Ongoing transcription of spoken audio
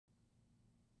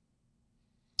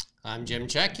I'm Jim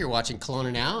Czek. You're watching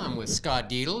KelownaNow. I'm with Scott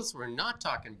Dedles. We're not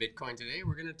talking Bitcoin today.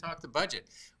 We're going to talk the budget.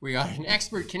 We got an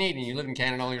expert Canadian. You live in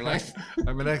Canada all your life?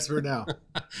 I'm an expert now.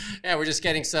 Yeah, we're just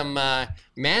getting some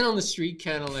man on the street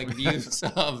kind of like views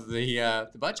of the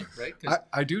budget, right?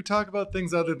 I do talk about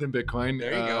things other than Bitcoin.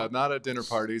 There you go. Not at dinner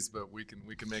parties, but we can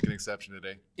make an exception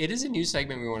today. It is a new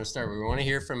segment we want to start. We want to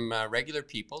hear from regular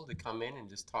people to come in and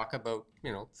just talk about,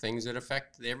 things that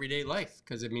affect the everyday life.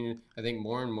 Because, I think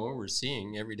more and more we're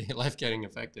seeing everyday life getting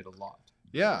affected a lot.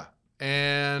 Yeah.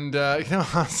 And,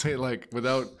 honestly,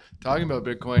 without talking about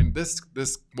Bitcoin, this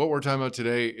what we're talking about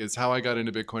today is how I got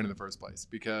into Bitcoin in the first place,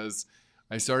 because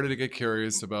I started to get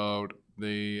curious about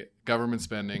the government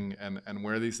spending and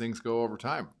where these things go over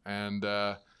time. And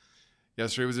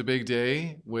yesterday was a big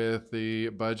day with the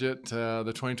budget, the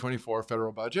 2024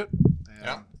 federal budget.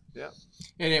 And, yeah.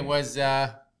 And it was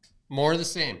more of the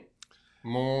same.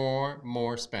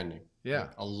 More spending. Yeah.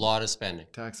 A lot of spending.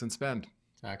 Tax and spend.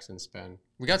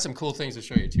 We got some cool things to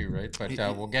show you too, right? But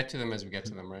we'll get to them as we get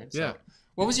to them, right? So, yeah.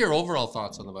 What was your overall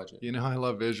thoughts on the budget? I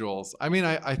love visuals.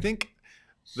 I think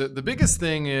the biggest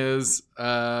thing is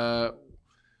we're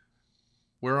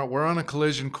on a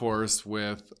collision course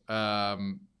with a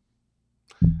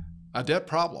debt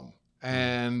problem.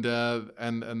 And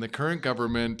the current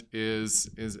government is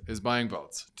buying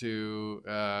votes to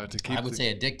keep. I would say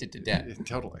addicted to debt.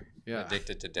 Totally, yeah.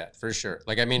 Addicted to debt for sure.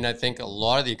 I think a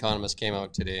lot of the economists came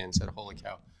out today and said, "Holy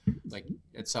cow!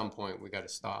 At some point we got to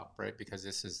stop, right? Because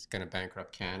this is going to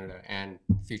bankrupt Canada and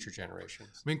future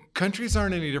generations." Countries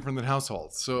aren't any different than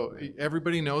households. So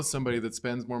everybody knows somebody that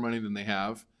spends more money than they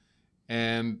have.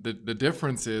 And the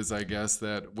difference is, I guess,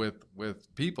 that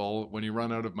with people, when you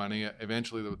run out of money,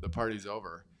 eventually the party's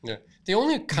over. Yeah. The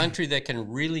only country that can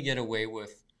really get away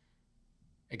with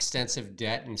extensive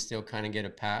debt and still kind of get a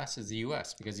pass is the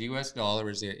U.S. because the U.S. dollar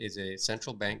is a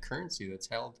central bank currency that's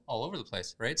held all over the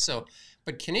place, right? So,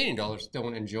 but Canadian dollars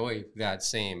don't enjoy that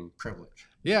same privilege.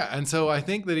 Yeah, and so I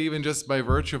think that even just by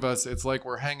virtue of us, it's like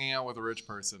we're hanging out with a rich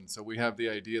person. So we have the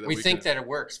idea that we think that it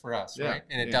works for us, right?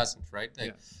 And it doesn't, right?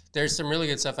 There's some really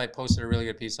good stuff. I posted a really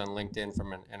good piece on LinkedIn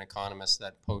from an economist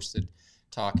that posted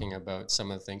talking about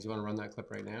some of the things. You want to run that clip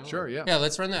right now? Sure, yeah. Yeah,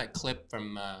 let's run that clip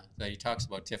from that he talks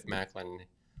about Tiff Macklin.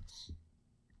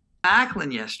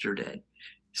 Macklin yesterday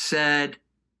said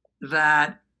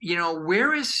that,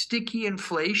 where is sticky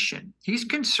inflation? He's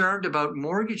concerned about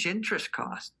mortgage interest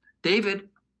costs. David,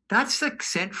 that's the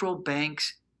central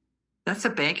bank's, that's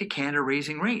the Bank of Canada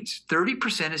raising rates. 30%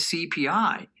 of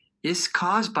CPI is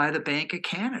caused by the Bank of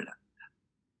Canada.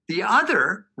 The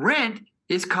other, rent,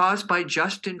 is caused by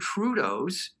Justin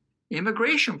Trudeau's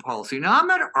immigration policy. Now, I'm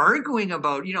not arguing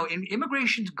about,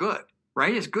 immigration's good,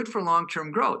 right? It's good for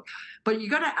long-term growth. But you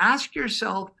got to ask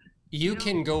yourself. You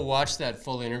can go watch that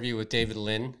full interview with David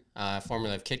Lynn,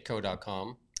 formerly of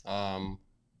Kitco.com.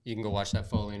 You can go watch that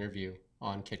full interview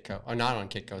on Kitco, or not on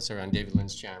Kitco, sorry, on David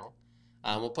Lynn's channel.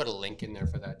 We'll put a link in there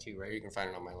for that too, right? You can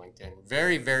find it on my LinkedIn.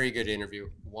 Very, very good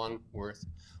interview. One worth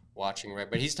watching, right?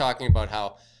 But he's talking about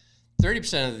how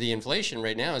 30% of the inflation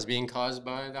right now is being caused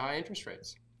by the high interest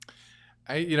rates.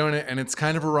 And it's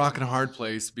kind of a rock and a hard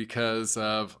place because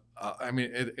of,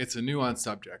 it's a nuanced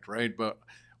subject, right? But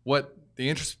what the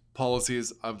interest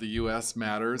policies of the U.S.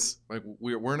 matters.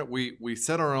 We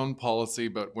set our own policy,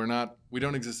 but we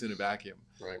don't exist in a vacuum.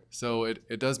 Right. So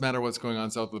it does matter what's going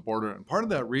on south of the border. And part of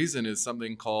that reason is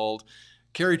something called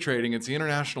carry trading. It's the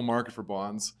international market for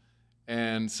bonds.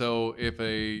 And so if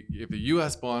a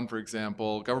U.S. bond, for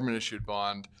example, government issued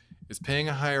bond, is paying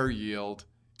a higher yield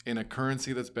in a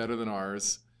currency that's better than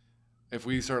ours, if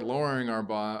we start lowering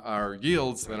our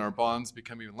yields, then our bonds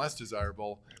become even less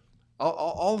desirable.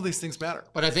 All of these things matter.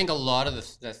 But I think a lot of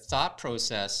the thought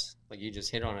process, like you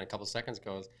just hit on it a couple seconds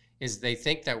ago, is they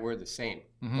think that we're the same.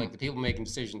 Mm-hmm. Like the people making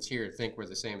decisions here think we're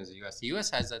the same as the U.S. The U.S.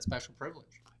 has that special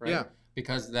privilege, right? Yeah.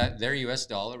 Because their U.S.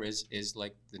 dollar is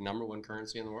like the number one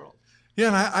currency in the world. Yeah,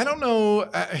 and I don't know,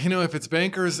 if it's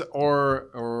bankers or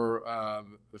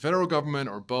the federal government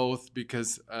or both,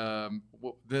 because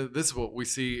this is what we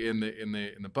see in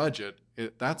the budget.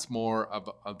 That's more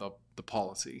of the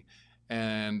policy,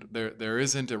 and there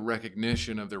isn't a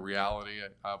recognition of the reality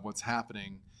of what's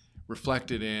happening,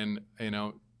 reflected in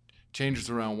changes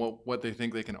around what they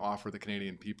think they can offer the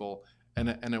Canadian people and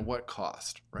at what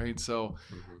cost, right? So.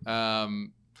 Mm-hmm.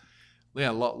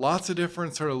 Lots of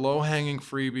different sort of low-hanging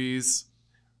freebies.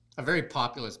 A very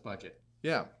populist budget.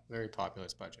 Yeah. Very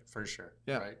populist budget, for sure.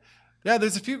 Yeah. Right? Yeah,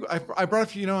 there's a few. I brought a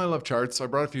few, I love charts. So I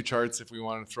brought a few charts if we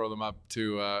want to throw them up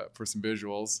for some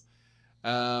visuals.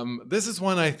 This is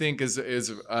one I think is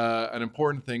an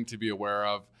important thing to be aware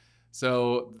of.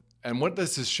 So, and what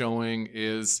this is showing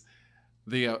is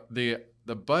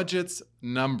the budget's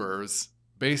numbers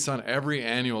based on every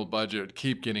annual budget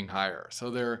keep getting higher. So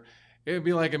it'd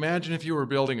be like, imagine if you were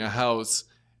building a house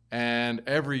and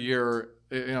every year,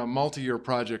 multi-year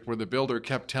project where the builder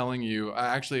kept telling you,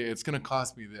 actually, it's going to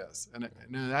cost me this. And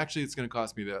actually, it's going to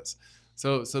cost me this.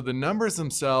 So the numbers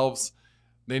themselves,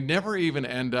 they never even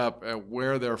end up at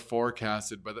where they're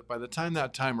forecasted. But by the time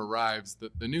that time arrives,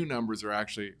 the new numbers are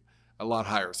actually a lot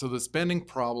higher. So the spending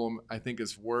problem, I think,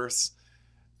 is worse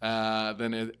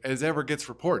than it as ever gets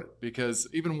reported, because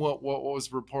even what was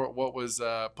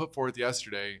put forth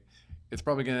yesterday, it's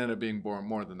probably going to end up being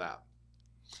more than that.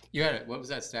 You had what was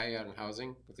that stat you had on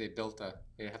housing? If they built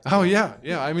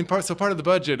yeah. I mean, part of the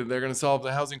budget, they're going to solve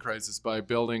the housing crisis by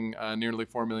building nearly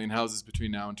 4 million houses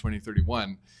between now and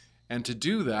 2031. And to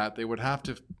do that, they would have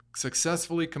to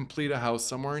successfully complete a house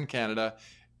somewhere in Canada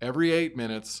every 8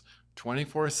 minutes,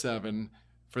 24/7,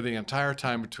 for the entire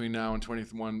time between now and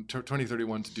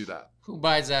 2031 to do that. Who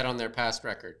buys that on their past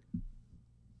record?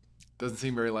 Doesn't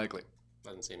seem very likely.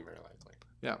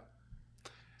 Yeah.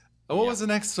 What was the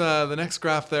next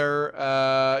graph there?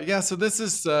 So this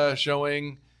is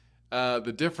showing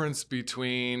the difference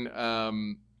between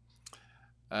what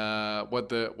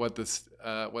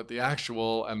the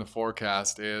actual and the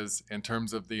forecast is in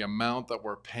terms of the amount that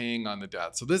we're paying on the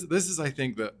debt. So this is, I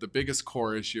think, the biggest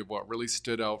core issue of what really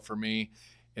stood out for me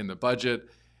in the budget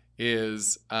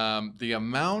is the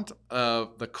amount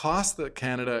of the cost that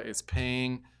Canada is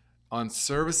paying on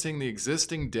servicing the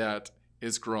existing debt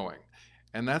is growing.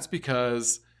 And that's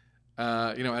because,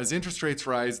 as interest rates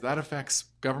rise, that affects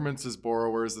governments as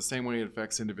borrowers the same way it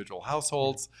affects individual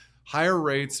households. Higher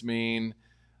rates mean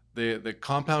the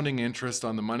compounding interest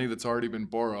on the money that's already been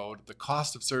borrowed. The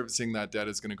cost of servicing that debt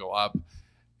is going to go up,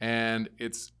 and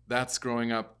that's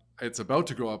growing up. It's about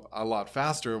to grow up a lot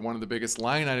faster. One of the biggest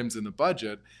line items in the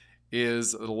budget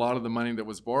is a lot of the money that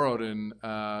was borrowed in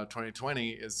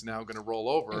 2020 is now going to roll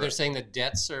over. They're saying the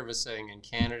debt servicing in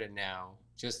Canada now,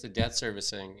 just the debt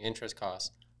servicing interest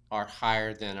costs, are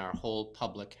higher than our whole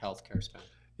public healthcare spend.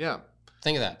 Yeah.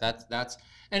 Think of that. That's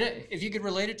and if you could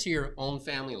relate it to your own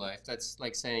family life, that's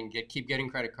like saying keep getting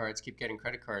credit cards,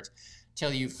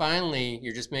 till you finally,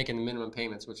 you're just making the minimum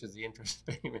payments, which is the interest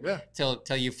payment. Yeah. Till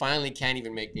you finally can't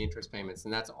even make the interest payments,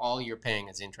 and that's all you're paying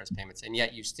is interest payments, and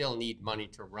yet you still need money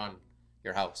to run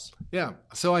your house. Yeah.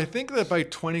 So I think that by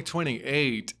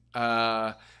 2028,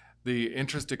 the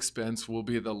interest expense will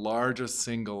be the largest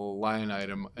single line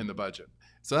item in the budget.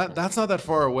 So that's not that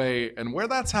far away. And where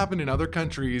that's happened in other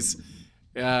countries,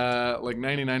 like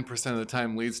 99% of the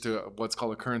time leads to what's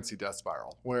called a currency debt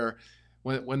spiral, where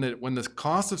when the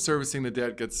cost of servicing the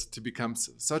debt gets to become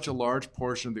such a large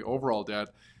portion of the overall debt,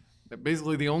 that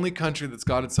basically the only country that's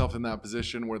got itself in that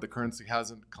position where the currency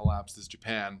hasn't collapsed is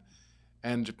Japan.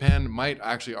 And Japan might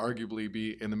actually arguably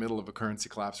be in the middle of a currency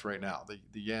collapse right now. The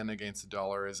yen against the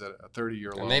dollar is at a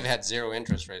 30-year low. And they've had zero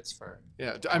interest rates for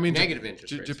negative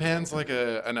interest rates. Japan's like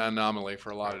an anomaly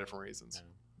for a lot of different reasons.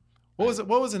 Yeah.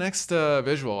 What was the next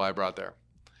visual I brought there?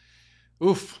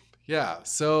 Oof. Yeah.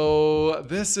 So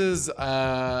this is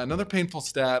another painful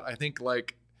stat. I think one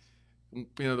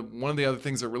of the other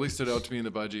things that really stood out to me in the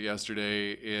budget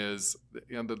yesterday is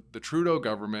the Trudeau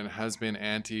government has been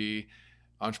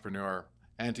anti-entrepreneur,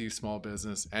 anti-small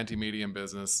business, anti-medium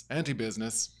business,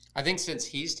 anti-business. I think since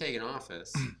he's taken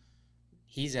office,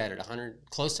 he's added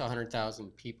close to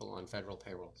 100,000 people on federal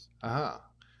payrolls.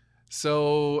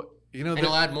 So, and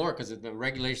he'll add more because of the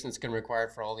regulation that's going to require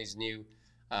for all these new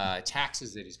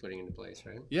taxes that he's putting into place,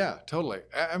 right? Yeah, totally.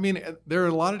 I mean, there are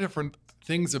a lot of different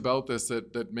things about this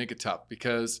that make it tough,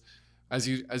 because as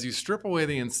you strip away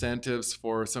the incentives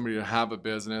for somebody to have a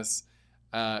business,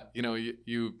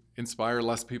 you inspire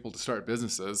less people to start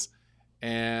businesses,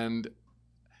 and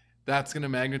that's going to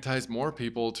magnetize more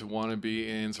people to want to be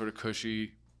in sort of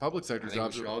cushy public sector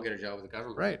jobs. We should all get a job with the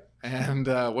government, right? And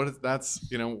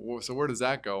so where does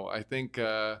that go? I think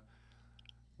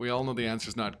we all know the answer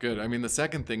is not good. I mean, the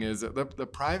second thing is that the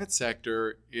private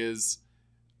sector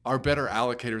are better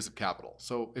allocators of capital.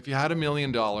 So if you had $1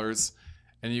 million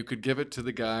and you could give it to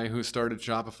the guy who started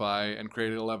Shopify and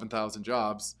created 11,000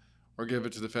 jobs, or give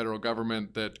it to the federal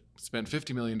government that spent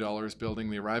 $50 million building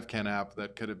the ArriveCan app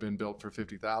that could have been built for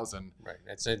 $50,000. Right.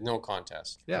 It's a no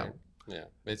contest. Yeah. Right? Yeah.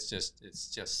 It's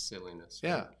just silliness.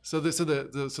 Yeah. So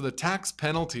the tax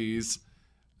penalties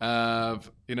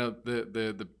of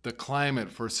the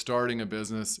climate for starting a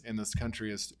business in this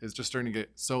country is just starting to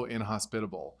get so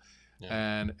inhospitable.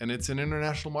 Yeah. And it's an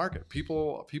international market.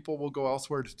 People will go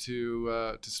elsewhere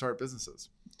to start businesses.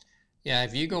 Yeah,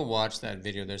 if you go watch that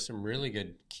video, there's some really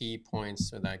good key points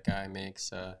that guy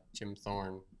makes, James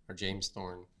Thorne.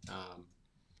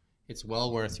 it's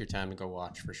well worth your time to go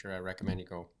watch for sure. I recommend you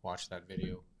go watch that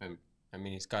video. And I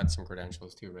mean, he's got some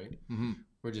credentials too, right? Mm-hmm.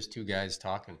 We're just two guys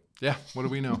talking. Yeah. What do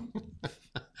we know?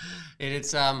 And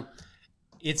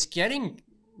it's getting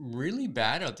really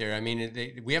bad out there. I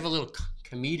mean, we have a little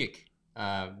comedic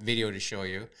video to show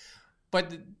you,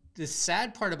 but the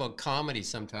sad part about comedy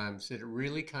sometimes it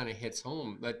really kind of hits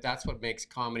home. That's what makes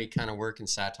comedy kind of work in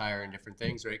satire and different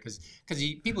things, right? Because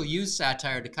people use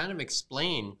satire to kind of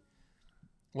explain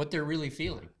what they're really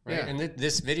feeling, right? Yeah. And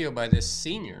this video by this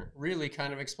senior really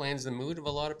kind of explains the mood of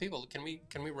a lot of people. Can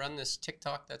we run this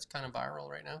TikTok that's kind of viral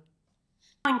right now?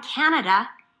 In Canada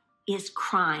is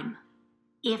crime.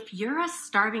 If you're a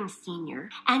starving senior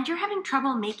and you're having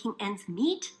trouble making ends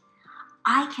meet,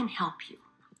 I can help you.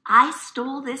 I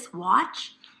stole this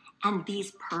watch and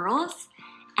these pearls,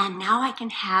 and now I can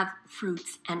have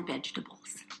fruits and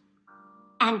vegetables.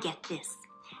 And get this.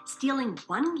 Stealing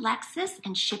one Lexus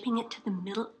and shipping it to the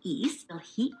Middle East will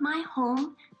heat my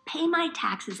home, pay my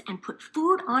taxes, and put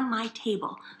food on my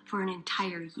table for an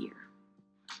entire year.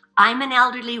 I'm an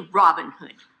elderly Robin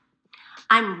Hood.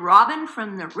 I'm robbing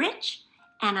from the rich,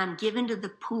 and I'm given to the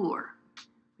poor,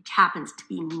 which happens to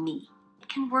be me. It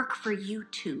can work for you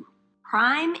too.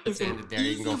 Crime is an there.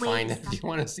 You can go easy find way it if you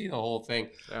want to see the whole thing.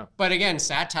 Yeah. But again,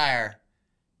 satire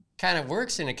kind of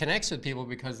works and it connects with people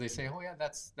because they say, "Oh yeah,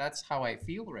 that's how I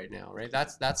feel right now," right?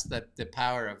 That's the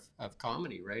power of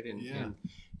comedy, right? And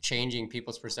changing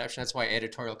people's perception. That's why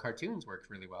editorial cartoons work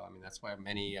really well. I mean, that's why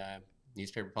many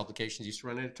newspaper publications used to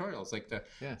run editorials. Like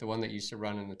the one that used to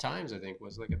run in the Times, I think,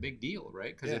 was like a big deal,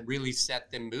 right? Because it really set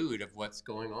the mood of what's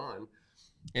going on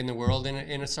in the world in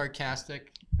a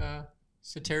sarcastic,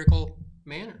 satirical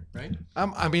manner, right?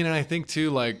 I mean, and I think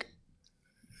too, like,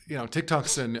 you know,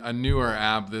 TikTok's a newer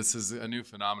app. This is a new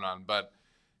phenomenon, but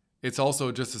it's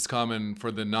also just as common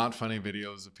for the not funny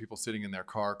videos of people sitting in their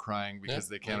car crying because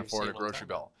they can't afford a grocery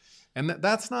bill. And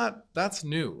that's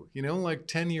new. You know, like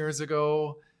 10 years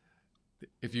ago,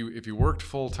 if you worked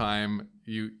full time,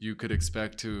 you could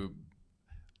expect to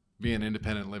be an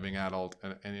independent living adult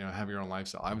and you know, have your own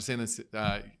lifestyle. I was saying this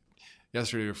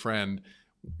yesterday to a friend.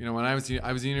 You know, when I was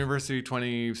in university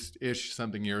 20-ish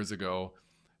something years ago,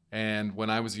 and when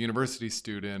I was a university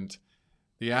student,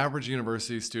 the average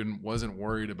university student wasn't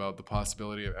worried about the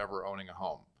possibility of ever owning a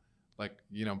home. Like,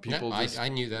 you know, people I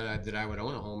knew that I would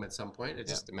own a home at some point. It's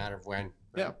just a matter of when.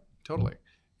 Right? Yeah, totally.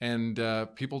 And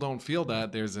people don't feel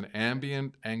that. There's an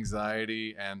ambient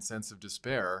anxiety and sense of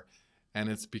despair. And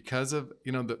it's because of,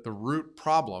 you know, the root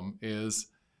problem is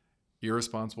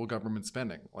irresponsible government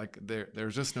spending. Like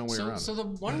there's just no way around it. So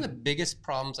one of the biggest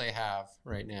problems I have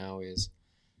right now is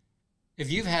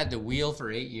if you've had the wheel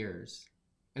for 8 years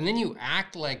and then you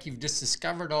act like you've just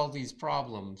discovered all these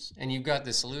problems and you've got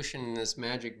the solution in this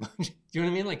magic budget. Do you know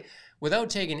what I mean? Like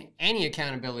without taking any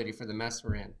accountability for the mess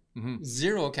we're in,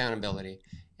 zero accountability,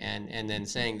 and then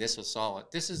saying this will solve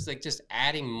it. This is like just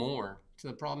adding more to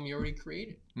the problem you already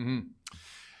created.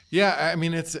 Yeah, I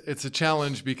mean, it's a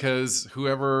challenge because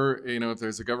whoever, you know, if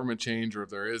there's a government change or if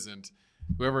there isn't,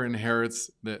 whoever inherits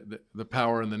the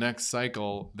power in the next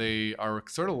cycle, they are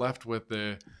sort of left with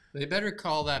the... They better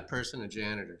call that person a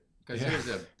janitor because there's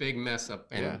a big mess up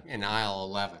in aisle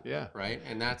 11, right?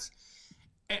 And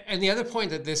the other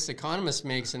point that this economist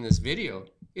makes in this video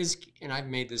is, and I've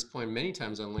made this point many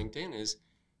times on LinkedIn, is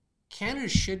Canada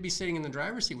should be sitting in the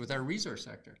driver's seat with our resource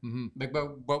sector.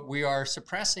 But we are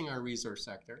suppressing our resource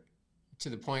sector to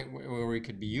the point where we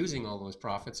could be using all those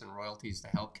profits and royalties to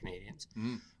help Canadians.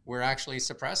 We're actually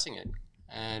suppressing it.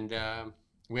 And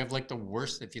we have like the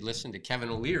worst, if you listen to Kevin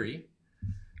O'Leary,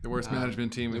 the worst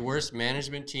management team. The worst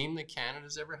management team that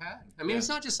Canada's ever had. I mean, it's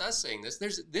not just us saying this.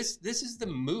 This is the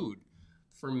mood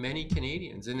for many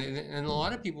Canadians. And a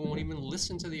lot of people won't even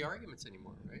listen to the arguments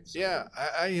anymore, right? So,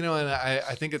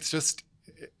 I think it's just,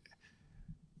 you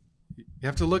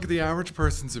have to look at the average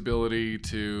person's ability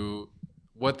to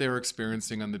what they're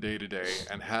experiencing on the day-to-day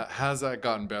and has that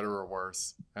gotten better or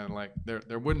worse. And like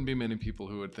there wouldn't be many people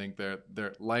who would think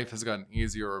their life has gotten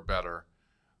easier or better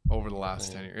over the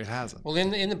last 10 years. It hasn't. Well,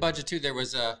 in the budget too, there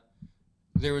was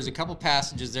a couple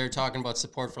passages there talking about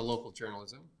support for local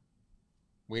journalism.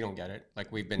 We don't get it.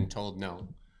 Like we've been told no.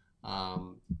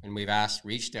 And we've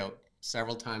reached out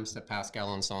several times to Pascal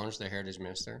Lassange, the Heritage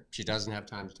Minister. She doesn't have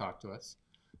time to talk to us.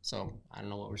 So I don't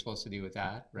know what we're supposed to do with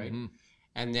that, right?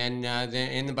 And then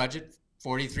in the budget,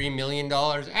 $43 million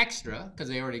extra, because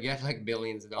they already get like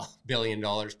 $1 billion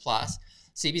plus.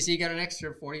 CBC got an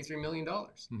extra $43 million.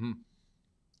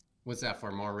 What's that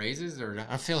for? More raises? Or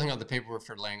I'm filling out the paperwork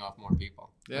for laying off more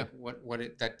people. Yeah.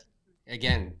 Like that,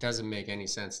 again, doesn't make any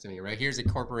sense to me, right? Here's a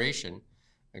corporation,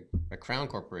 a crown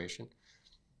corporation,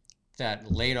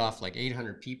 that laid off like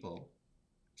 800 people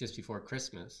just before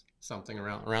Christmas, something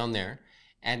around there,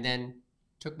 and then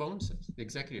took bonuses. The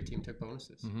executive team took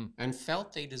bonuses and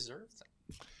felt they deserved them.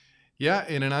 Yeah,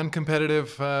 in an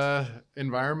uncompetitive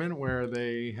environment where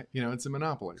they, it's a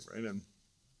monopoly, right?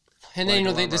 And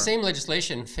then, the same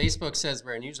legislation, Facebook says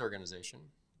we're a news organization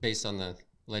based on the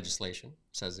legislation,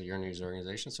 says that you're a news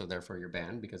organization, so therefore you're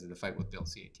banned because of the fight with Bill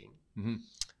C-18.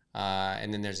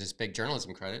 And then there's this big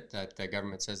journalism credit that the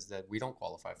government says that we don't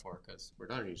qualify for because we're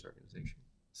not a news organization.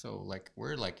 So like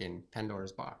we're like in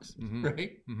Pandora's box,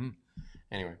 right?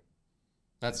 Anyway,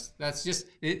 that's just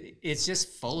it's just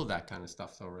full of that kind of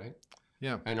stuff, though, right?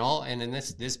 Yeah. And in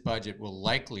this budget will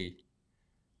likely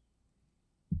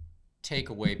take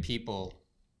away people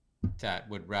that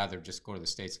would rather just go to the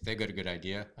States. If they got a good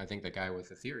idea, I think the guy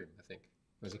with Ethereum,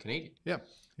 was a Canadian. Yeah.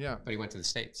 But he went to the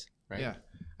States, right? Yeah.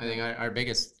 I think our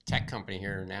biggest tech company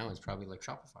here now is probably like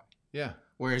Shopify. Yeah.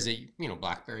 Whereas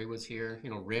BlackBerry was here,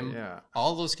 RIM. Yeah.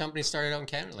 All those companies started out in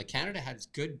Canada. Like Canada has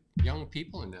good young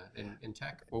people in that in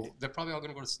tech. Well, they're probably all going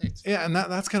to go to the States. Yeah, and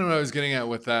that's kind of what I was getting at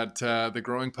with that the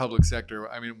growing public sector.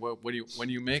 I mean, when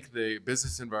you make the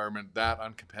business environment that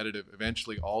uncompetitive,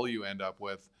 eventually all you end up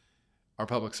with are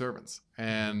public servants,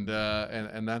 and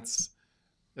it's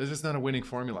just not a winning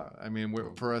formula. I mean,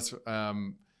 for us.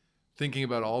 Thinking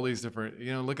about all these different,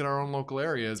 look at our own local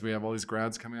areas. We have all these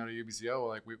grads coming out of UBCO.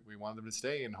 Like we want them to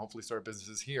stay and hopefully start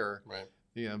businesses here.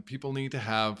 Right. People need to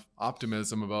have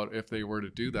optimism about if they were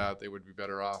to do that, they would be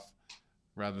better off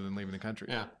rather than leaving the country.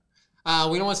 Yeah.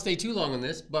 We don't want to stay too long on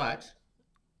this, but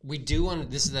we do want.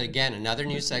 This is again another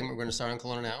new segment we're going to start on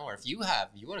Kelowna Now. Or if you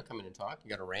want to come in and talk, you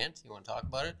got a rant, you want to talk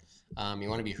about it, you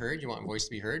want to be heard, you want voice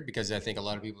to be heard, because I think a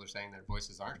lot of people are saying their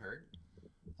voices aren't heard.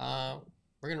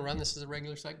 We're going to run this as a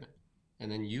regular segment.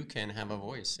 And then you can have a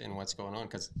voice in what's going on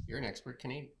because you're an expert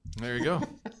Canadian. There you go.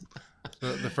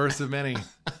 the first of many.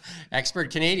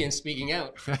 Expert Canadian speaking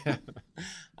out.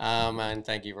 And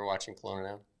thank you for watching Kelowna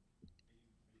Now.